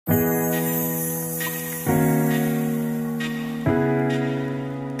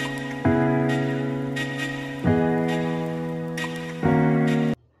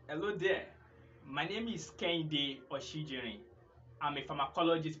name is Kaale Oshijirin. I'm a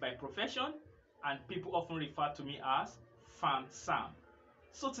pharmacologist by profession, and people often refer to me as Pharm Sam.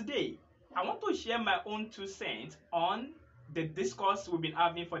 So today, I want to share my own 2 cents on the discourse we've been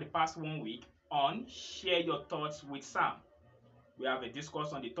having for the past 1 week on Share Your Thoughts with Sam. We have a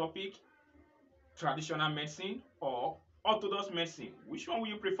discourse on the topic, traditional medicine or orthodox medicine. Which one will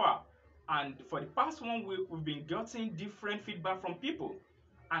you prefer? And for the past 1 week, we've been getting different feedback from people.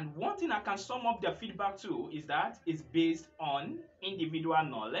 And one thing I can sum up their feedback to is that it's based on individual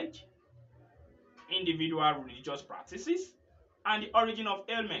knowledge, individual religious practices, and the origin of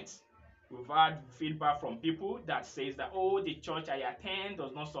ailments. We've had feedback from people that says that, oh, the church I attend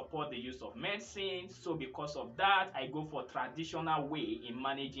does not support the use of medicine, so because of that, I go for traditional way in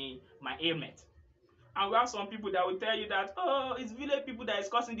managing my ailment. And we have some people that will tell you that, oh, it's village people that is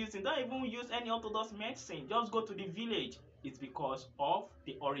causing this thing. Don't even use any orthodox medicine. Just go to the village. It's because of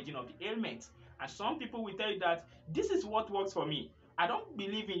the origin of the ailment. And some people will tell you that this is what works for me. I don't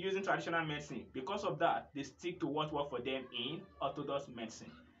believe in using traditional medicine. Because of that, they stick to what works for them in orthodox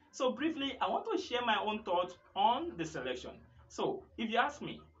medicine. So briefly, I want to share my own thoughts on the selection. So if you ask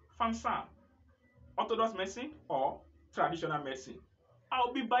me, Pharm Sam, orthodox medicine or traditional medicine?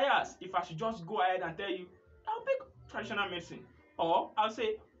 I'll be biased if I should just go ahead and tell you, I'll pick traditional medicine, or I'll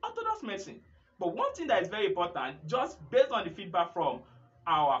say orthodox medicine. But one thing that is very important, just based on the feedback from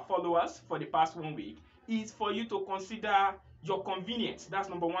our followers for the past 1 week, is for you to consider your convenience. That's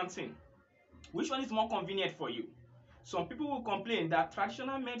number one thing. Which one is more convenient for you? Some people will complain that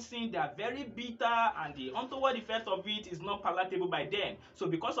traditional medicine, they are very bitter and the untoward effect of it is not palatable by them. So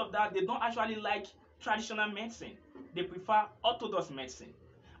because of that, they don't actually like traditional medicine. They prefer orthodox medicine.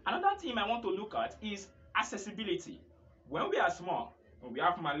 Another thing I want to look at is accessibility. When we are small, when we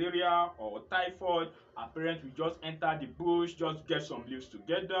have malaria or typhoid, our parents will just enter the bush, just get some leaves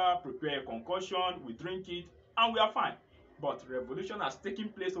together, prepare a concoction, we drink it, and we are fine. But revolution has taken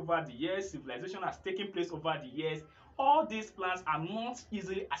place over the years, civilization has taken place over the years. All these plants are not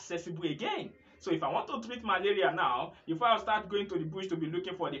easily accessible again. So if I want to treat malaria now, if I start going to the bush to be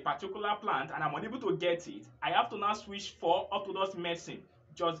looking for the particular plant and I'm unable to get it, I have to now switch for orthodox medicine.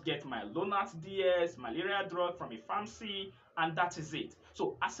 Just get my Lonart DS, malaria drug from a pharmacy, and that is it.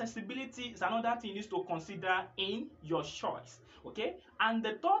 So accessibility is another thing you need to consider in your choice. Okay? And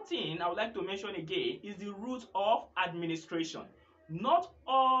the third thing I would like to mention again is the route of administration. Not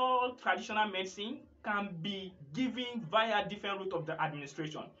all traditional medicine can be given via different route of the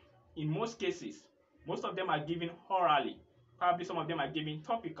administration. In most cases, most of them are given orally. Probably some of them are given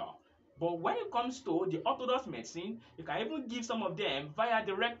topical. But when it comes to the orthodox medicine, you can even give some of them via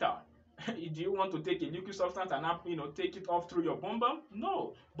the rectal. Do you want to take a liquid substance and take it off through your bum?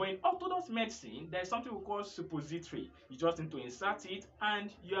 No. But in orthodox medicine, there's something we call suppository. You just need to insert it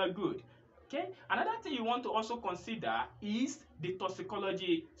and you are good. Okay? Another thing you want to also consider is the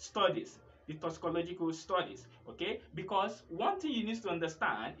toxicology studies. The toxicological studies, okay? Because one thing you need to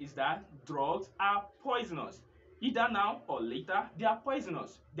understand is that drugs are poisonous. Either now or later, they are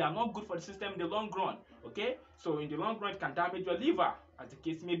poisonous. They are not good for the system in the long run, okay? So in the long run, it can damage your liver, as the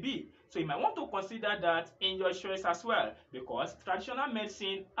case may be. So you might want to consider that in your choice as well, because traditional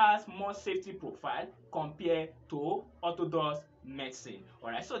medicine has more safety profile compared to orthodox medicine.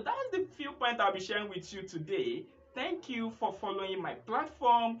 All right, so that's the few points I'll be sharing with you today. Thank you for following my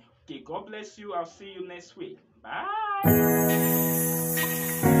platform. Okay, God bless you. I'll see you next week. Bye.